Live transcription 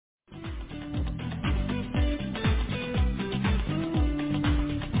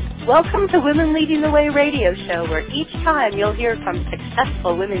Welcome to Women Leading the Way radio show, where each time you'll hear from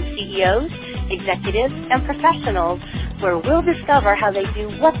successful women CEOs, executives, and professionals, where we'll discover how they do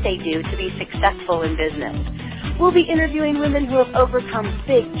what they do to be successful in business. We'll be interviewing women who have overcome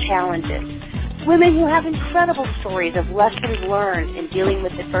big challenges, women who have incredible stories of lessons learned in dealing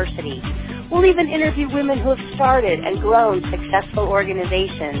with adversity. We'll even interview women who have started and grown successful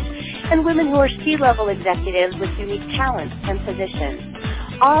organizations, and women who are C-level executives with unique talents and positions.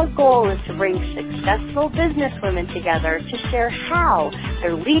 Our goal is to bring successful business women together to share how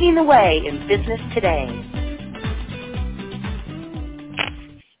they're leading the way in business today.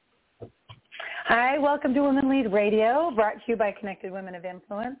 Hi, welcome to Women Lead Radio, brought to you by Connected Women of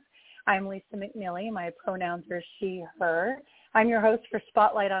Influence. I'm Lisa McNeely. My pronouns are she, her. I'm your host for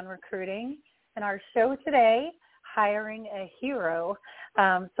Spotlight on Recruiting, and our show today, Hiring a Hero.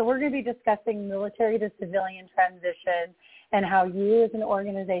 So we're going to be discussing military to civilian transition and how you as an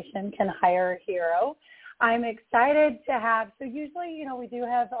organization can hire a hero. I'm excited to have, so usually, we do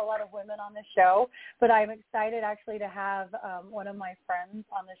have a lot of women on the show, but I'm excited actually to have one of my friends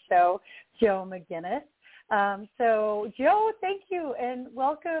on the show, Joe McGinnis. So Joe, thank you and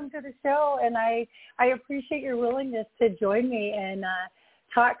welcome to the show. And I appreciate your willingness to join me and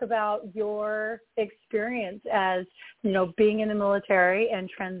talk about your experience as, being in the military and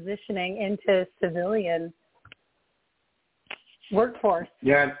transitioning into civilian workforce.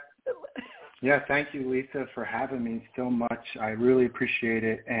 Yeah, thank you, Lisa, for having me so much. I really appreciate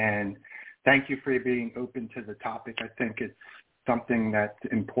it. And thank you for being open to the topic. I think it's something that's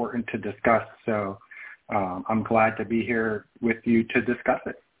important to discuss. So I'm glad to be here with you to discuss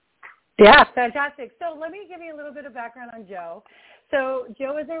it. Yeah, fantastic. So let me give you a little bit of background on Joe. So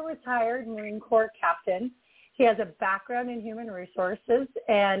Joe is a retired Marine Corps captain. He has a background in human resources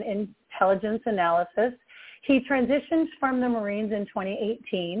and intelligence analysis. He transitioned from the Marines in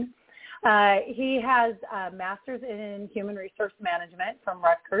 2018. He has a master's in human resource management from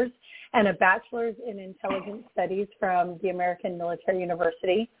Rutgers and a bachelor's in intelligence studies from the American Military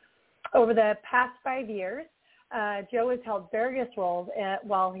University. Over the past 5 years, Joe has held various roles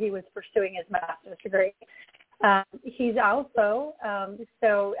while he was pursuing his master's degree. He's also a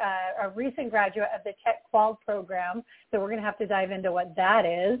recent graduate of the Tech Qual program, so we're going to have to dive into what that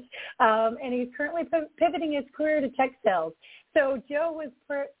is. And he's currently pivoting his career to tech sales. So Joe was,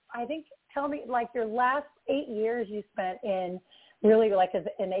 tell me, like your last 8 years you spent in really like as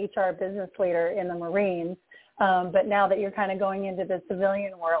an HR business leader in the Marines. But now that you're kind of going into the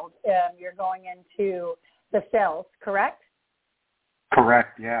civilian world, you're going into the sales, correct?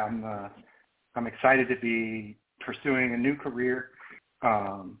 Correct. Yeah, I'm excited to be pursuing a new career.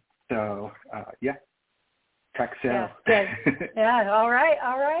 Tech sales. Yeah, good. Yeah, all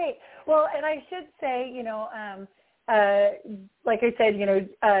right. Well, and I should say, like I said,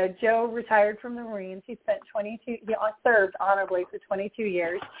 Joe retired from the Marines. He spent served honorably for 22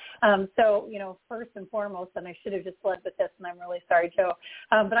 years. So, first and foremost, and I should have just led with this, and I'm really sorry, Joe,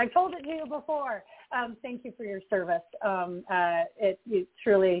 but I told it to you before. Thank you for your service. It's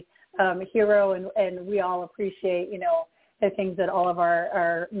truly a hero, and we all appreciate, the things that all of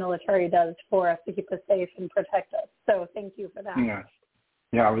our military does for us to keep us safe and protect us. So thank you for that.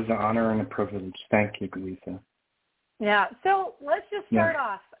 Yeah, it was an honor and a privilege. Thank you, Lisa. Yeah, so let's just start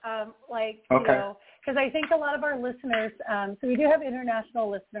off, because I think a lot of our listeners, so we do have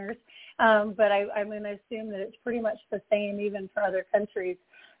international listeners, but I'm going to assume that it's pretty much the same even for other countries,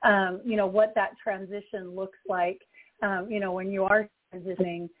 what that transition looks like, when you are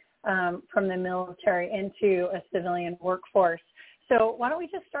transitioning from the military into a civilian workforce. So why don't we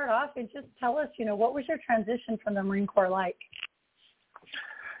just start off and just tell us, what was your transition from the Marine Corps like?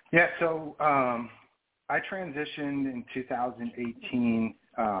 Yeah, so I transitioned in 2018.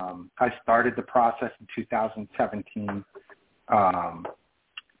 I started the process in 2017,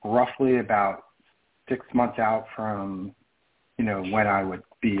 roughly about 6 months out from, when I would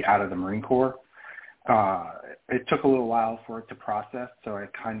be out of the Marine Corps. It took a little while for it to process, so I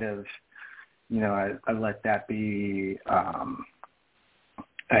kind of, I let that be a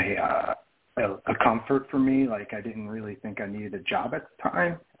comfort for me. Like I didn't really think I needed a job at the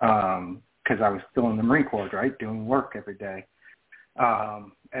time because I was still in the Marine Corps, right, doing work every day.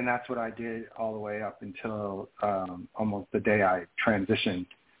 And that's what I did all the way up until almost the day I transitioned.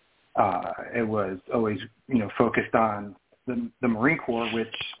 It was always, focused on the Marine Corps,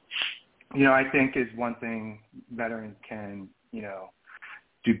 which, I think is one thing veterans can,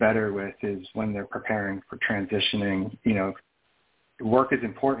 do better with is when they're preparing for transitioning. Work is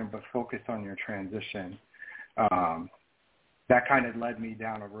important, but focus on your transition. That kind of led me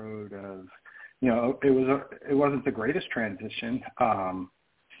down a road of, it wasn't the greatest transition.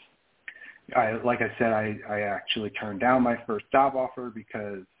 like I said, I actually turned down my first job offer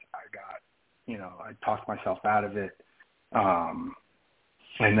because I got, I talked myself out of it.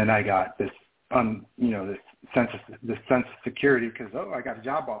 And then I got this, this sense of security because, I got a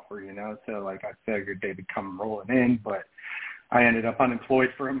job offer, so like I figured they would come rolling in, but I ended up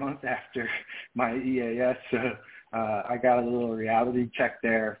unemployed for a month after my EAS. So I got a little reality check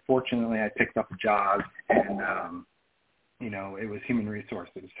there. Fortunately, I picked up a job and, it was human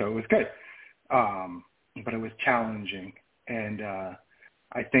resources. So it was good. But it was challenging. And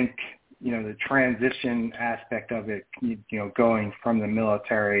I think, the transition aspect of it, going from the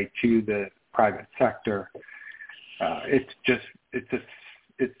military to the private sector,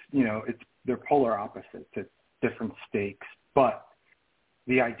 they're polar opposites. It's different stakes, but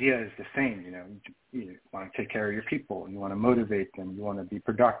the idea is the same. You want to take care of your people. You want to motivate them. You want to be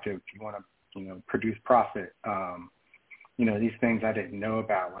productive. You want to, produce profit. These things I didn't know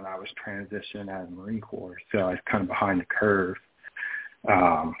about when I was transitioning out of the Marine Corps. So I was kind of behind the curve.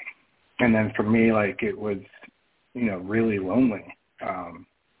 And then for me, like it was, really lonely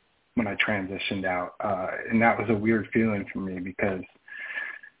when I transitioned out. And that was a weird feeling for me because,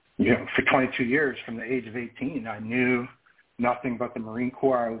 for 22 years from the age of 18, I knew nothing but the Marine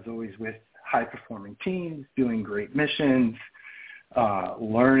Corps. I was always with high-performing teams, doing great missions,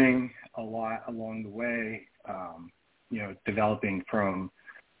 learning a lot along the way, developing from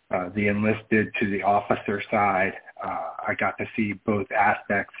the enlisted to the officer side. I got to see both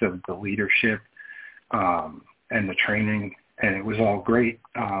aspects of the leadership and the training, and it was all great.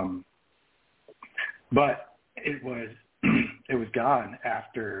 But it was gone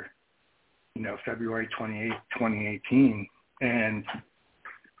after, February 28th, 2018, and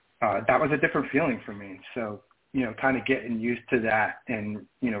that was a different feeling for me. So, kind of getting used to that and,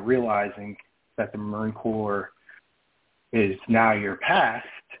 realizing that the Marine Corps is now your past.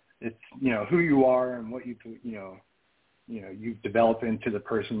 It's, who you are and what you've developed into the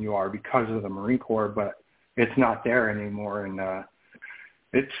person you are because of the Marine Corps, but it's not there anymore. And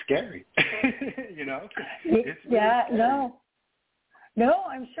it's scary, It's really scary. No,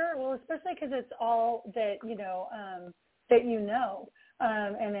 I'm sure. Well, especially because it's all that, that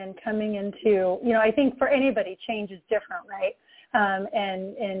and then coming into, I think for anybody, change is different, right?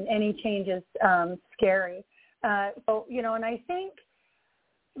 And any change is scary. So, and I think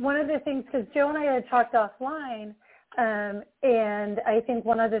one of the things, because Joe and I had talked offline, and I think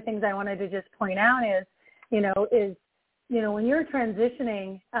one of the things I wanted to just point out is, when you're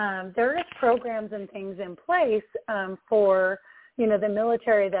transitioning, there is programs and things in place for, the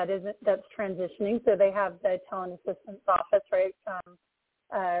military that's transitioning. So they have the Talent Assistance Office, right?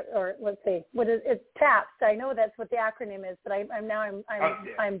 Or let's see, it's TAPS. I know that's what the acronym is, but I'm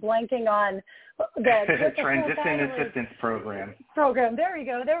blanking on the Transition Assistance Program. There we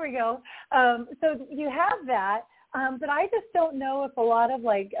go. So you have that, but I just don't know if a lot of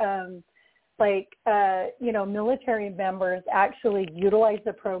military members actually utilize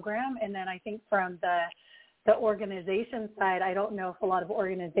the program. And then I think from the organization side, I don't know if a lot of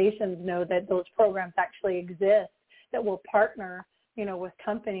organizations know that those programs actually exist that will partner, with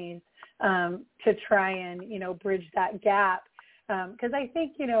companies to try and, bridge that gap. Because I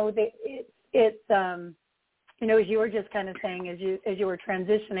think, it's as you were just kind of saying, as you were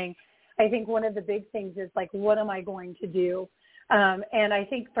transitioning, I think one of the big things is like, what am I going to do? And I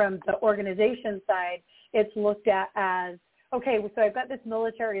think from the organization side, it's looked at as, okay, so I've got this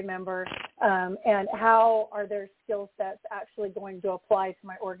military member, and how are their skill sets actually going to apply to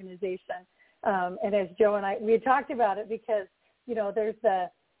my organization? And as Joe and we had talked about it because, there's the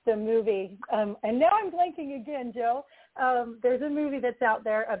movie, and now I'm blanking again, Joe. There's a movie that's out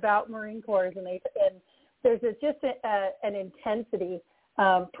there about Marine Corps, and there's just an intensity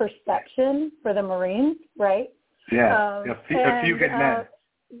perception for the Marines, right? Yeah, a few good men.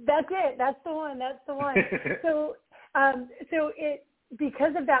 That's it. That's the one. So it,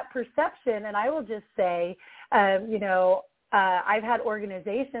 because of that perception, and I will just say, I've had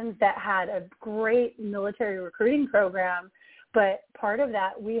organizations that had a great military recruiting program, but part of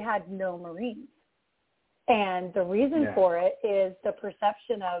that, we had no Marines. And the reason for it is the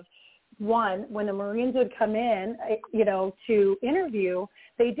perception of, one, when the Marines would come in, to interview,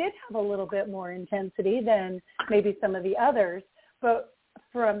 they did have a little bit more intensity than maybe some of the others. But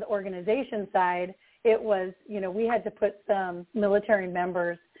from the organization side, it was, we had to put some military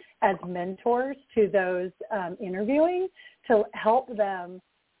members as mentors to those interviewing to help them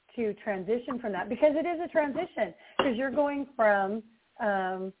to transition from that, because it is a transition, because you're going from,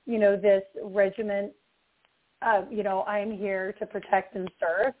 this regiment, I'm here to protect and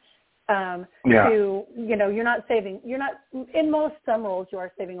serve, to, in some roles you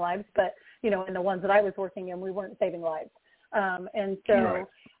are saving lives, but, in the ones that I was working in, we weren't saving lives.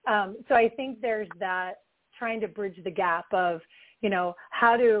 So I think there's that trying to bridge the gap of,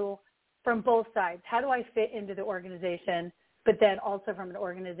 from both sides, how do I fit into the organization? But then also from an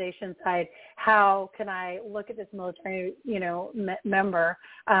organization side, how can I look at this military, member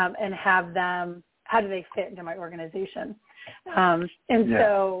and have them, how do they fit into my organization? So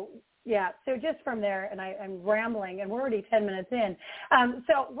just from there, and I'm rambling, and we're already 10 minutes in.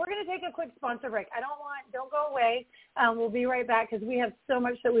 So we're going to take a quick sponsor break. Don't go away. We'll be right back because we have so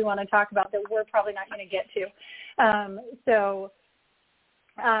much that we want to talk about that we're probably not going to get to.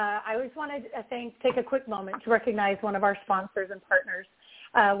 I always want to take a quick moment to recognize one of our sponsors and partners.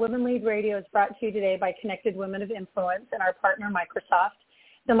 Women Lead Radio is brought to you today by Connected Women of Influence and our partner, Microsoft.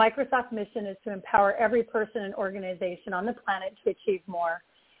 The Microsoft mission is to empower every person and organization on the planet to achieve more.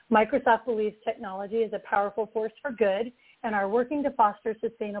 Microsoft believes technology is a powerful force for good and are working to foster a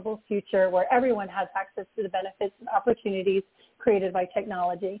sustainable future where everyone has access to the benefits and opportunities created by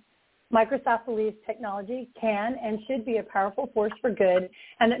technology. Microsoft believes technology can and should be a powerful force for good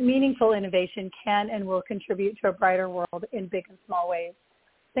and that meaningful innovation can and will contribute to a brighter world in big and small ways.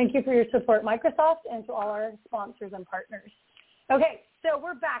 Thank you for your support, Microsoft, and to all our sponsors and partners. Okay, so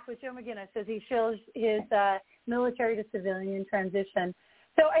we're back with Joe McGinnis as he shows his military to civilian transition.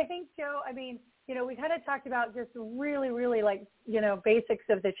 So I think, Joe, we kind of talked about just really, really basics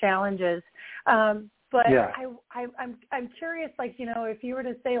of the challenges. But yeah. I'm curious, if you were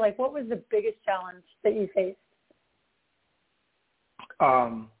to say, what was the biggest challenge that you faced?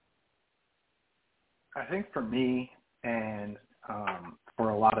 I think for me and for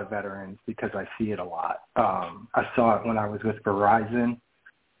a lot of veterans, because I see it a lot. I saw it when I was with Verizon.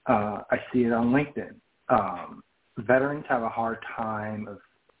 I see it on LinkedIn. Veterans have a hard time of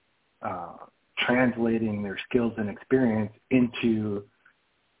translating their skills and experience into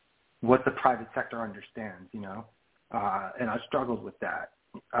what the private sector understands, and I struggled with that.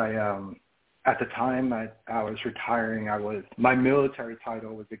 At the time I was retiring, my military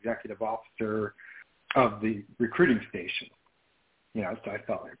title was executive officer of the recruiting station. So I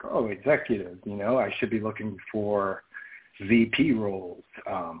felt like, executive, I should be looking for VP roles,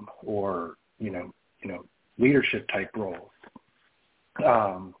 or, leadership type roles.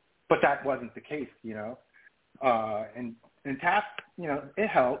 But that wasn't the case, and TAP, it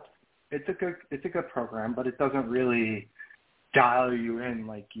helps. It's a good program, but it doesn't really dial you in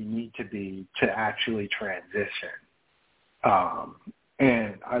like you need to be to actually transition.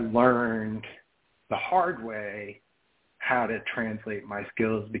 And I learned the hard way how to translate my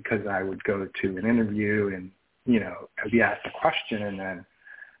skills because I would go to an interview and, be asked a question and then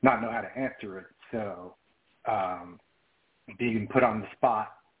not know how to answer it. So being put on the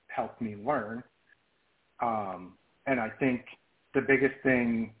spot helped me learn. And I think the biggest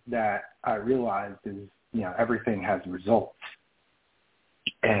thing that I realized is, everything has results.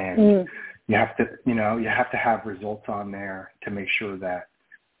 And you have to have results on there to make sure that,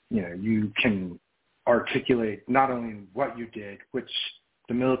 you can articulate not only what you did, which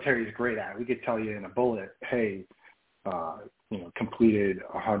the military is great at. We could tell you in a bullet, hey, completed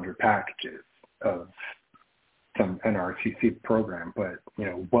 100 packages of some NRCC program, but,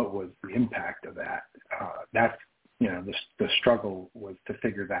 what was the impact of that? That's, the struggle was to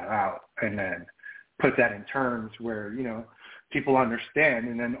figure that out and then put that in terms where, people understand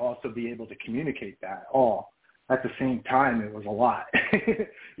and then also be able to communicate that all at the same time. It was a lot, and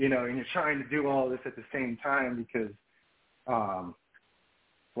you're trying to do all this at the same time because,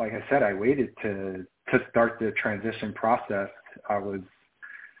 like I said, I waited to start the transition process. I was,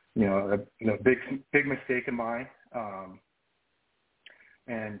 a big mistake of mine.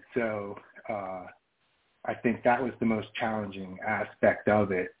 And so I think that was the most challenging aspect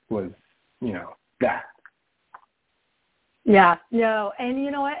of it was, that. Yeah, no. And you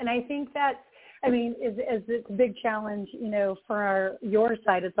know what? And I think that's, it's a big challenge, for your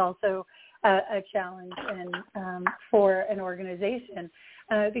side, it's also a challenge and for an organization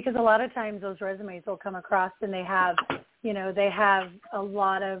because a lot of times those resumes will come across and they have a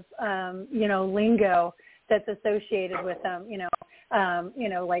lot of, lingo that's associated with them,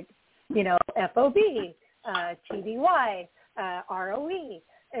 FOB, TDY, ROE.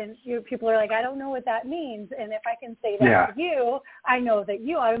 And people are like, I don't know what that means. And if I can say that to you, I know that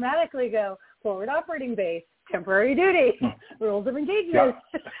you automatically go forward operating base, temporary duty, rules of engagement.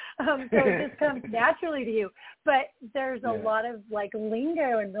 So it just comes naturally to you. But there's a lot of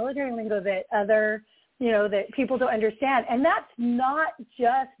lingo and military lingo that that people don't understand. And that's not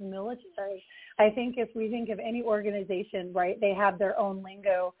just military. I think if we think of any organization, right, they have their own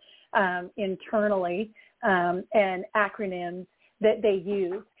lingo internally and acronyms that they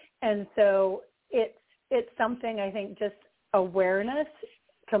use. And so it's something, I think, just awareness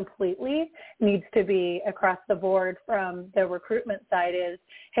completely needs to be across the board from the recruitment side is,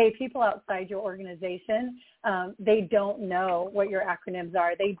 hey, people outside your organization, they don't know what your acronyms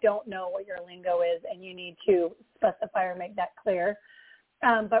are. They don't know what your lingo is, and you need to specify or make that clear.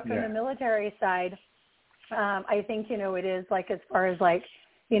 But from the military side, I think, it is like as far as like,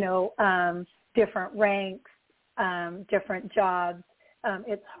 different ranks, different jobs,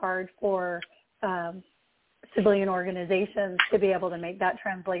 it's hard for civilian organizations to be able to make that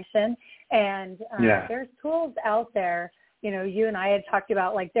translation. And there's tools out there, you and I had talked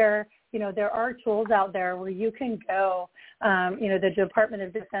about, like there are tools out there where you can go, the Department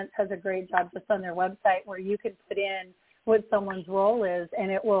of Defense has a great job just on their website where you can put in what someone's role is,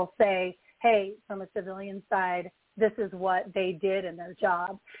 and it will say, hey, from a civilian side, this is what they did in their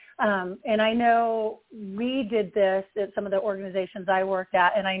job. And I know we did this at some of the organizations I worked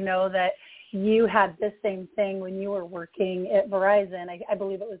at, and I know that you had this same thing when you were working at Verizon. I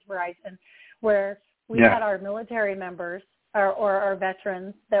believe it was Verizon, where we had our military members or our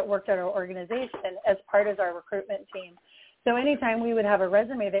veterans that worked at our organization as part of our recruitment team. So anytime we would have a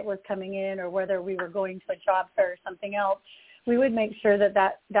resume that was coming in, or whether we were going to a job fair or something else, we would make sure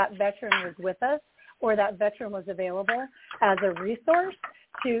that veteran was with us, or that veteran was available as a resource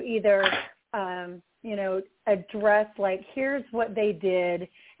to either, address, like, here's what they did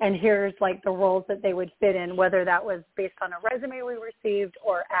and here's, like, the roles that they would fit in, whether that was based on a resume we received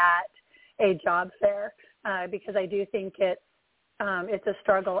or at a job fair, because I do think it's a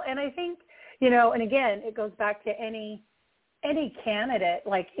struggle. And I think, and again, it goes back to any candidate,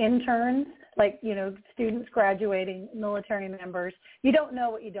 like interns, like, students graduating, military members, you don't know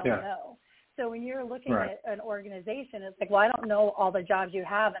what you don't know. So when you're looking at an organization, it's like, well, I don't know all the jobs you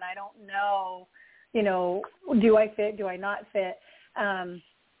have, and I don't know, do I fit, do I not fit? And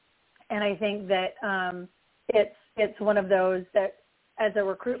I think that it's one of those that as a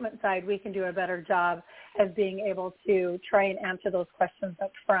recruitment side, we can do a better job of being able to try and answer those questions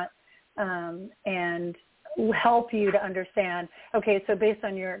up front and help you to understand, okay, so based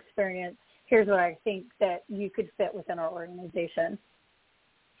on your experience, here's what I think that you could fit within our organization.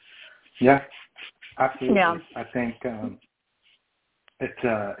 Yeah, absolutely. Yeah. I think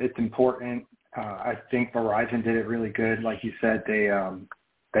it's important. I think Verizon did it really good. Like you said,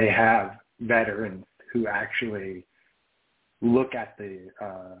 they have veterans who actually look at the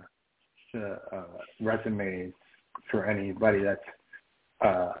resumes for anybody that's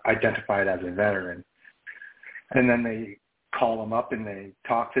identified as a veteran, and then they call them up and they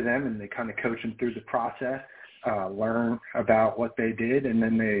talk to them and they kind of coach them through the process. Learn about what they did, and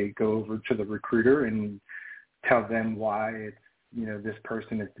then they go over to the recruiter and tell them why it's, this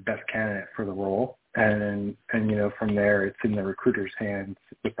person is the best candidate for the role. And from there, it's in the recruiter's hands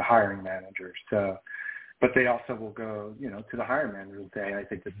with the hiring manager. So, but they also will go, to the hiring manager and say, I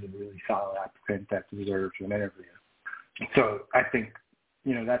think this is a really solid applicant that deserves an interview. So I think,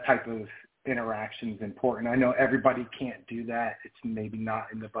 that type of interaction is important. I know everybody can't do that. It's maybe not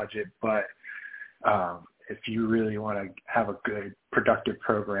in the budget, but if you really want to have a good, productive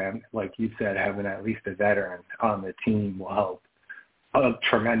program, like you said, having at least a veteran on the team will help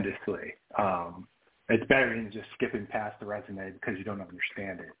tremendously. It's better than just skipping past the resume because you don't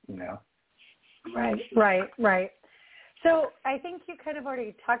understand it, Right. So I think you kind of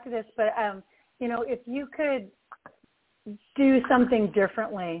already talked to this, but, if you could do something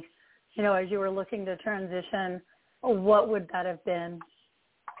differently, as you were looking to transition, what would that have been?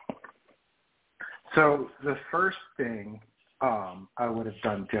 So the first thing I would have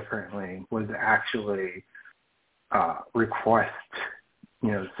done differently was actually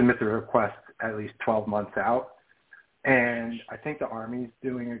submit the request at least 12 months out. And I think the Army's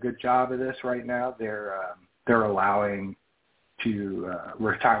doing a good job of this right now. They're allowing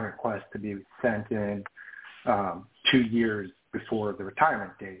retirement requests to be sent in 2 years before the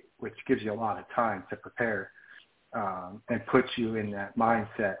retirement date, which gives you a lot of time to prepare. And puts you in that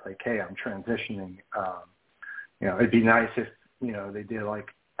mindset, like, hey, I'm transitioning. It'd be nice if, they did like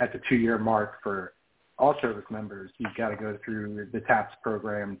at the 2-year mark for all service members, you've got to go through the TAPS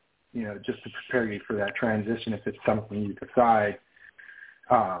program, just to prepare you for that transition if it's something you decide.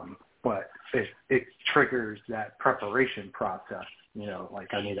 But it triggers that preparation process,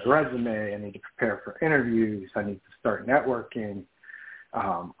 like I need a resume, I need to prepare for interviews, I need to start networking,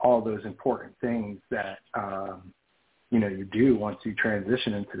 all those important things that, you do once you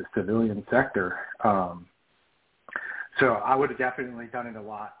transition into the civilian sector. So I would have definitely done it a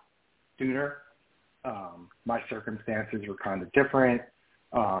lot sooner. My circumstances were kind of different.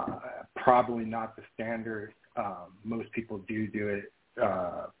 Probably not the standard. Most people do it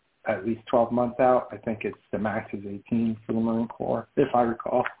at least 12 months out. I think it's the max is 18 for the Marine Corps, if I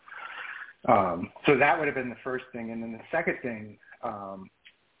recall. So that would have been the first thing. And then the second thing,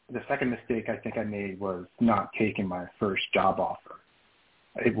 the second mistake I think I made was not taking my first job offer.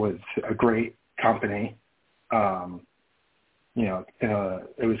 It was a great company. You know,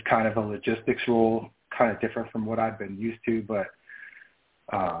 it was kind of a logistics role, kind of different from what I've been used to, but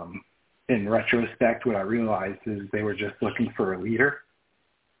in retrospect, what I realized is they were just looking for a leader.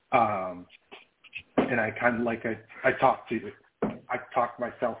 And I kind of like, I talked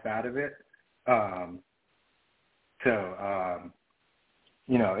myself out of it.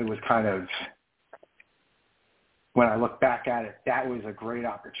 You know, it was kind of, when I look back at it, that was a great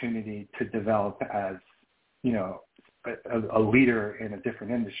opportunity to develop as, you know, a leader in a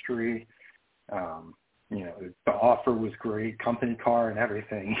different industry. You know, the offer was great, company car and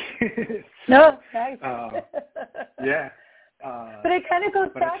everything. No, nice. Yeah. But it kind of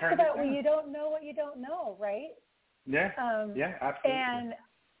goes back to that when you don't know what you don't know, right? Yeah. Yeah, absolutely. And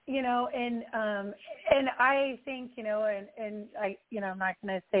you know, and I think, you know, and I, you know, I'm not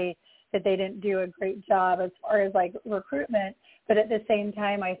going to say that they didn't do a great job as far as like recruitment, but at the same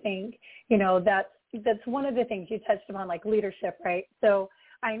time, I think, you know, that's one of the things you touched upon, like leadership, right? So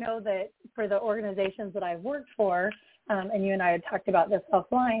I know that for the organizations that I've worked for, and you and I had talked about this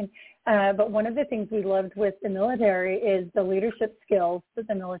offline, but one of the things we loved with the military is the leadership skills that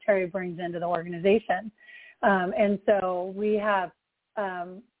the military brings into the organization. And so we have,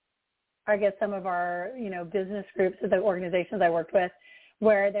 I guess, some of our, you know, business groups of the organizations I worked with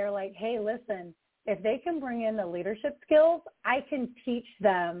where they're like, hey, listen, if they can bring in the leadership skills, I can teach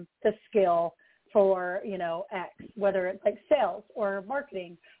them the skill for, you know, X, whether it's like sales or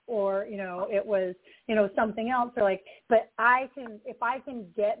marketing or, you know, it was, you know, something else. Or like, but if I can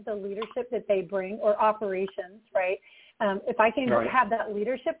get the leadership that they bring, or operations, right? If I can have that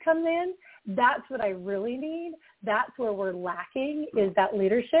leadership come in, that's what I really need. That's where we're lacking, is that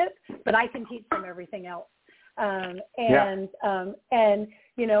leadership, but I can teach them everything else. And,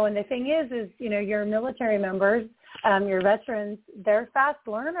 you know, and the thing is, you know, your military members, your veterans, they're fast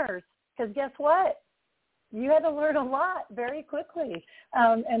learners. Because guess what? You had to learn a lot very quickly,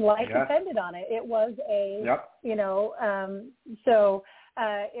 and life depended on it. It was you know, so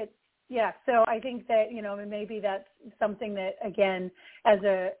it's, so I think that, you know, maybe that's something that, again,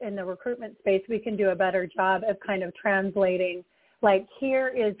 in the recruitment space, we can do a better job of kind of translating, like, here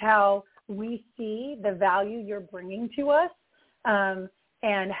is how we see the value you're bringing to us,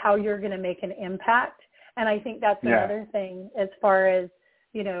 and how you're going to make an impact. And I think that's another thing as far as,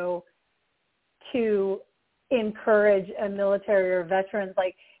 you know, to encourage a military or veterans,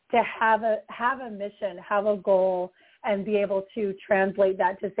 like to have a mission, have a goal, and be able to translate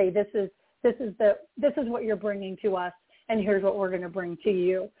that to say, this is what you're bringing to us, and here's what we're going to bring to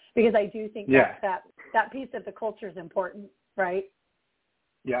you. Because I do think that piece of the culture is important, right?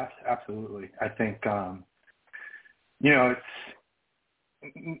 Yes, absolutely. I think, you know,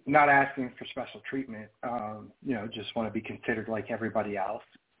 it's not asking for special treatment, you know, just want to be considered like everybody else.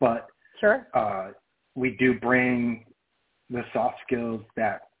 But we do bring the soft skills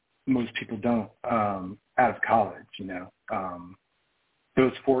that most people don't out of college, you know.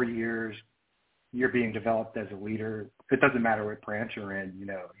 Those 4 years, you're being developed as a leader. It doesn't matter what branch you're in, you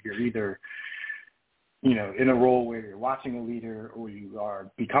know. You're either, you know, in a role where you're watching a leader or you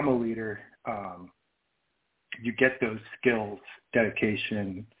are become a leader. You get those skills,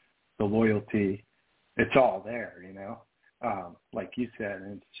 dedication, the loyalty. It's all there, you know. Like you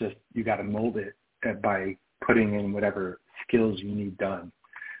said, it's just you got to mold it by putting in whatever skills you need done.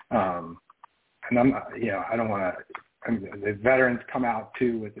 And I'm, you know, I don't want to. I mean, the veterans come out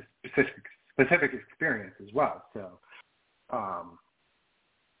too with a specific experience as well. So,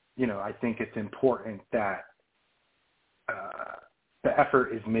 you know, I think it's important that the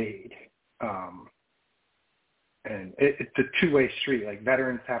effort is made, and it's a two-way street. Like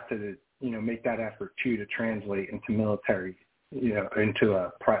veterans have to, you know, make that effort too to translate into military, you know, into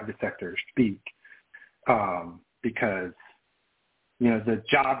a private sector speak, because, you know, the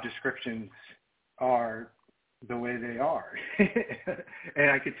job descriptions are the way they are. And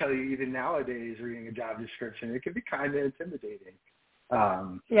I could tell you even nowadays reading a job description, it can be kind of intimidating.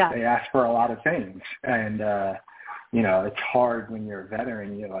 They ask for a lot of things. And, you know, it's hard when you're a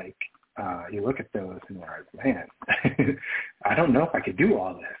veteran. You're like, you look at those and you're like, man, I don't know if I could do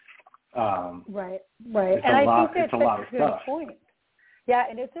all this. Right. It's And I think that's a lot of good stuff. Point. Yeah,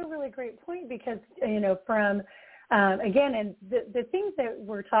 and it's a really great point because, you know, from, again, and the things that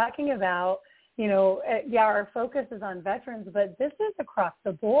we're talking about, our focus is on veterans, but this is across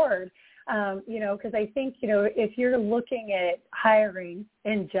the board, because I think, if you're looking at hiring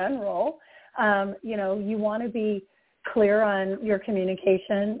in general, you want to be clear on your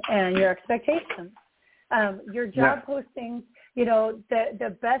communication and your expectations. Your job postings,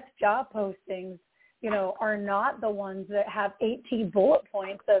 the best job postings, are not the ones that have 18 bullet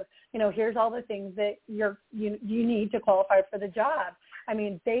points of, here's all the things that you need to qualify for the job. I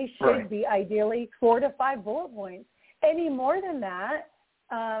mean, they should be ideally 4 to 5 bullet points. Any more than that,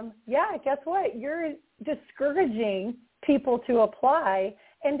 guess what? You're discouraging people to apply.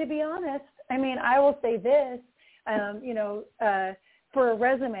 And to be honest, I mean, I will say this, for a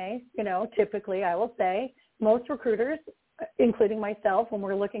resume, typically I will say most recruiters, including myself, when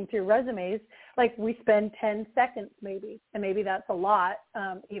we're looking through resumes, like we spend 10 seconds maybe, and maybe that's a lot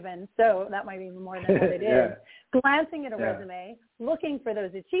even, so that might be more than what it is, glancing at a resume, looking for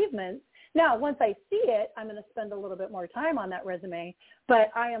those achievements. Now, once I see it, I'm going to spend a little bit more time on that resume,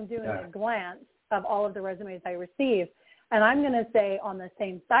 but I am doing a glance of all of the resumes I receive. And I'm going to say on the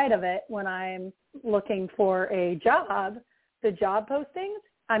same side of it, when I'm looking for a job, the job postings,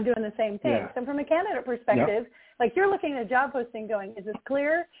 I'm doing the same thing. So from a candidate perspective, like you're looking at a job posting going, is this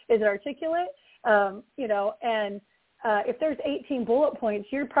clear? Is it articulate? And if there's 18 bullet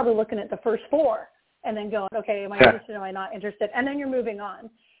points, you're probably looking at the first 4 and then going, okay, am I interested? Am I not interested? And then you're moving on.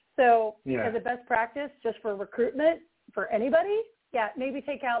 So as a best practice, just for recruitment, for anybody, maybe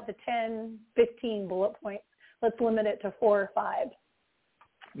take out the 10, 15 bullet points. Let's limit it to 4 or 5.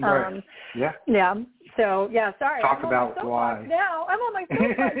 Right. So, sorry. Talk about why. Now. I'm on my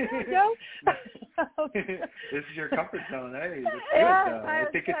soapbox now, Joe. This is your comfort zone. Hey, that's good. I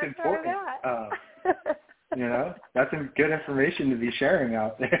think it's important. That's some good information to be sharing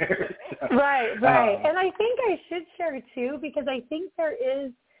out there. So, right. And I think I should share, too, because I think there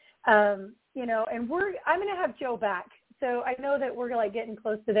is, and I'm going to have Joe back. So I know that we're getting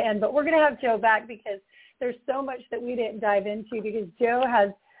close to the end, but we're going to have Joe back because there's so much that we didn't dive into, because Joe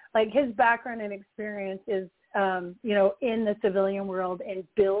has, his background and experience is, in the civilian world and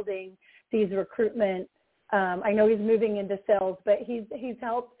building these recruitment. I know he's moving into sales, but he's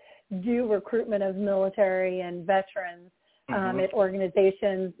helped do recruitment of military and veterans at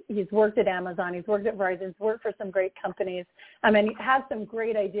organizations. He's worked at Amazon. He's worked at Verizon. He's worked for some great companies. And he has some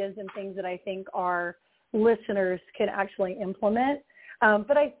great ideas and things that I think our listeners can actually implement.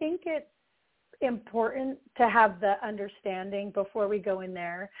 But I think it's important to have the understanding before we go in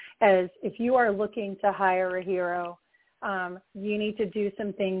there, as if you are looking to hire a hero, you need to do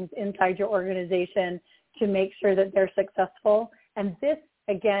some things inside your organization to make sure that they're successful. And this,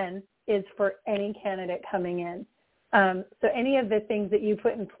 again, is for any candidate coming in. So any of the things that you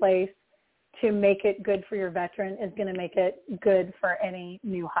put in place to make it good for your veteran is going to make it good for any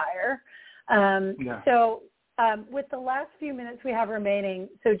new hire. So with the last few minutes we have remaining,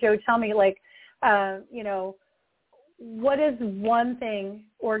 so Joe, tell me, what is one thing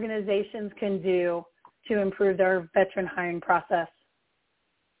organizations can do to improve their veteran hiring process?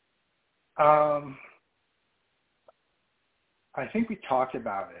 I think we talked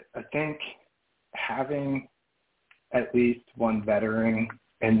about it. I think having at least one veteran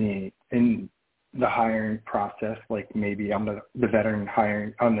in the hiring process, like maybe I'm the veteran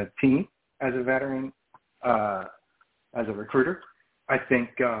hiring on the team as a veteran, as a recruiter, I think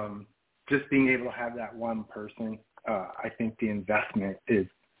just being able to have that one person, I think the investment is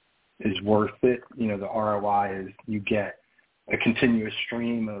worth it. The ROI is you get a continuous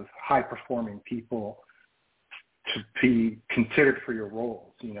stream of high-performing people to be considered for your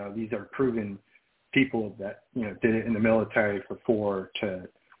roles. These are proven people that, did it in the military for 4 to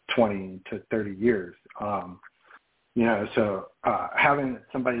 20 to 30 years. So having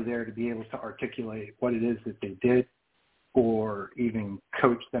somebody there to be able to articulate what it is that they did, or even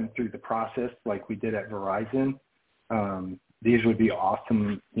coach them through the process like we did at Verizon, these would be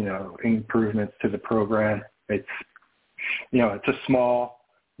awesome, improvements to the program. It's a small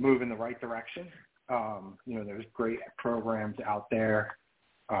move in the right direction. There's great programs out there,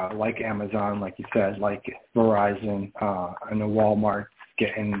 like Amazon, like you said, like Verizon. I know Walmart's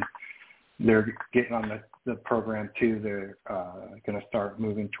they're getting on the program too. They're going to start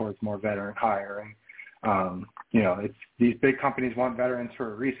moving towards more veteran hiring. It's these big companies want veterans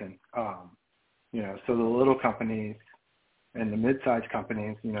for a reason. So the little companies and the mid-sized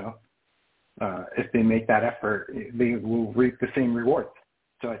companies, if they make that effort, they will reap the same rewards.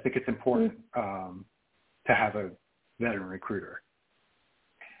 So I think it's important to have a veteran recruiter.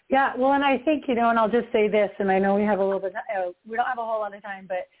 Yeah, well, and I think, and I'll just say this, and I know we have a little bit, we don't have a whole lot of time,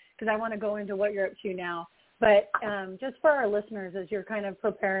 but because I want to go into what you're up to now. But just for our listeners, as you're kind of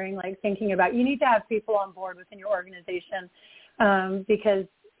preparing, like thinking about, you need to have people on board within your organization because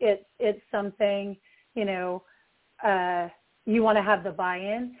it's something, you know, you want to have the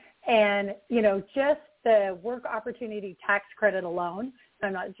buy-in. And, you know, just the work opportunity tax credit alone,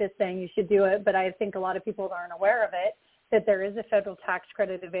 I'm not just saying you should do it, but I think a lot of people aren't aware of it, that there is a federal tax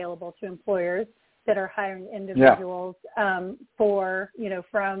credit available to employers that are hiring individuals for, you know,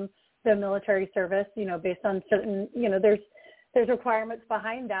 from the military service, you know, based on certain, you know, there's requirements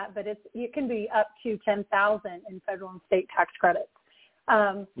behind that, but it can be up to $10,000 in federal and state tax credits.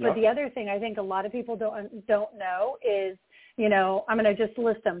 But the other thing I think a lot of people don't know is, you know, I'm going to just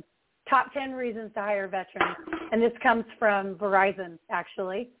list them. Top 10 reasons to hire veterans, and this comes from Verizon,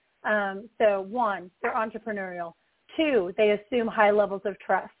 actually. So 1, they're entrepreneurial. 2, they assume high levels of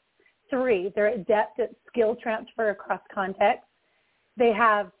trust. 3, they're adept at skill transfer across contexts. They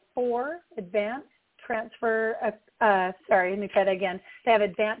have 4, advanced transfer. Let me try that again. They have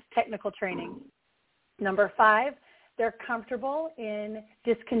advanced technical training. Number 5, they're comfortable in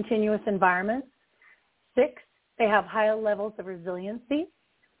discontinuous environments. 6, they have high levels of resiliency.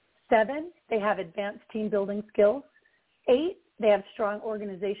 7, they have advanced team building skills. 8, they have strong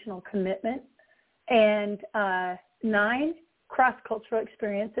organizational commitment. And 9, cross-cultural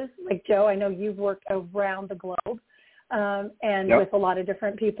experiences. Like Joe, I know you've worked around the globe and with a lot of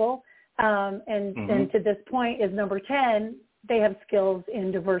different people. And to this point is number 10, they have skills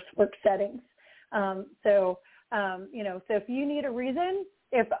in diverse work settings. So if you need a reason,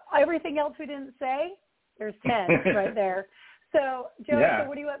 if everything else we didn't say, there's 10 right there. So, Joe, so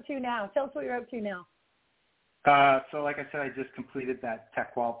what are you up to now? Tell us what you're up to now. So like I said, I just completed that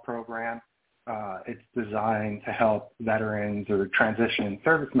TechWall program. It's designed to help veterans or transition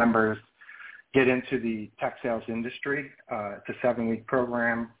service members get into the tech sales industry. It's a 7-week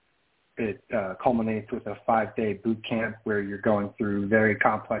program. It culminates with a 5-day boot camp where you're going through very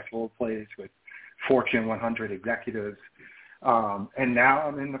complex role plays with Fortune 100 executives. And now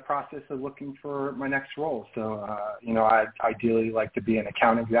I'm in the process of looking for my next role. So, I'd ideally like to be an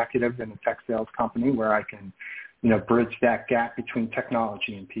account executive in a tech sales company where I can, bridge that gap between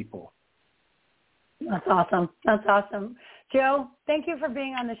technology and people. That's awesome. That's awesome. Joe, thank you for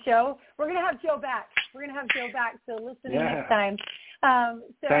being on the show. We're going to have Joe back. So listen in next time.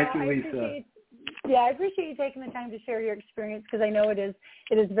 Thank you, Lisa. I appreciate you taking the time to share your experience because I know it is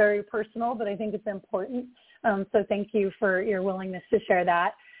very personal, but I think it's important. So thank you for your willingness to share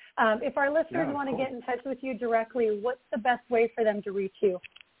that. If our listeners want to get in touch with you directly, what's the best way for them to reach you?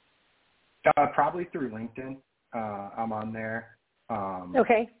 Probably through LinkedIn. I'm on there.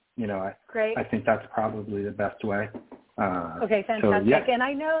 Okay. Great. I think that's probably the best way. Okay, fantastic. And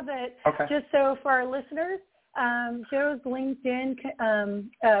I know that just so for our listeners, Joe's LinkedIn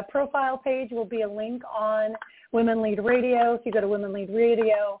profile page will be a link on Women Lead Radio. If you go to Women Lead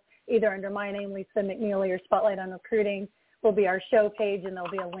Radio, either under my name, Lisa McNeely, or Spotlight on Recruiting, will be our show page, and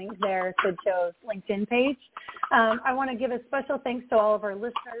there'll be a link there to Joe's LinkedIn page. I want to give a special thanks to all of our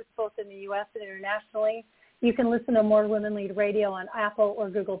listeners, both in the U.S. and internationally. You can listen to more Women Lead Radio on Apple or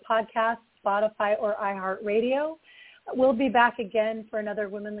Google Podcasts, Spotify, or iHeartRadio. We'll be back again for another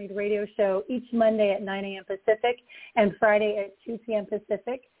Women Lead Radio show each Monday at 9 a.m. Pacific and Friday at 2 p.m.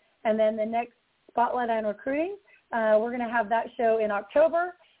 Pacific. And then the next Spotlight on Recruiting, we're going to have that show in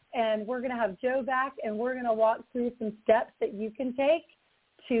October, and we're going to have Joe back, and we're going to walk through some steps that you can take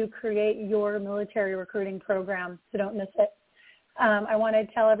to create your military recruiting program, so don't miss it. I want to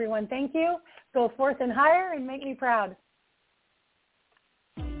tell everyone thank you. Go forth and hire and make me proud.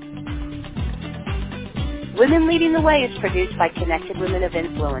 Women Leading the Way is produced by Connected Women of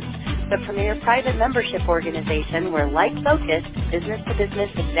Influence, the premier private membership organization where like-focused,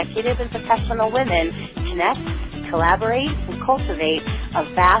 business-to-business executive and professional women connect, collaborate, and cultivate a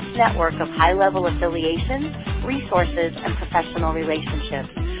vast network of high-level affiliations, resources, and professional relationships.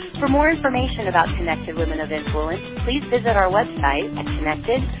 For more information about Connected Women of Influence, please visit our website at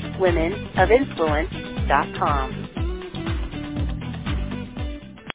connectedwomenofinfluence.com.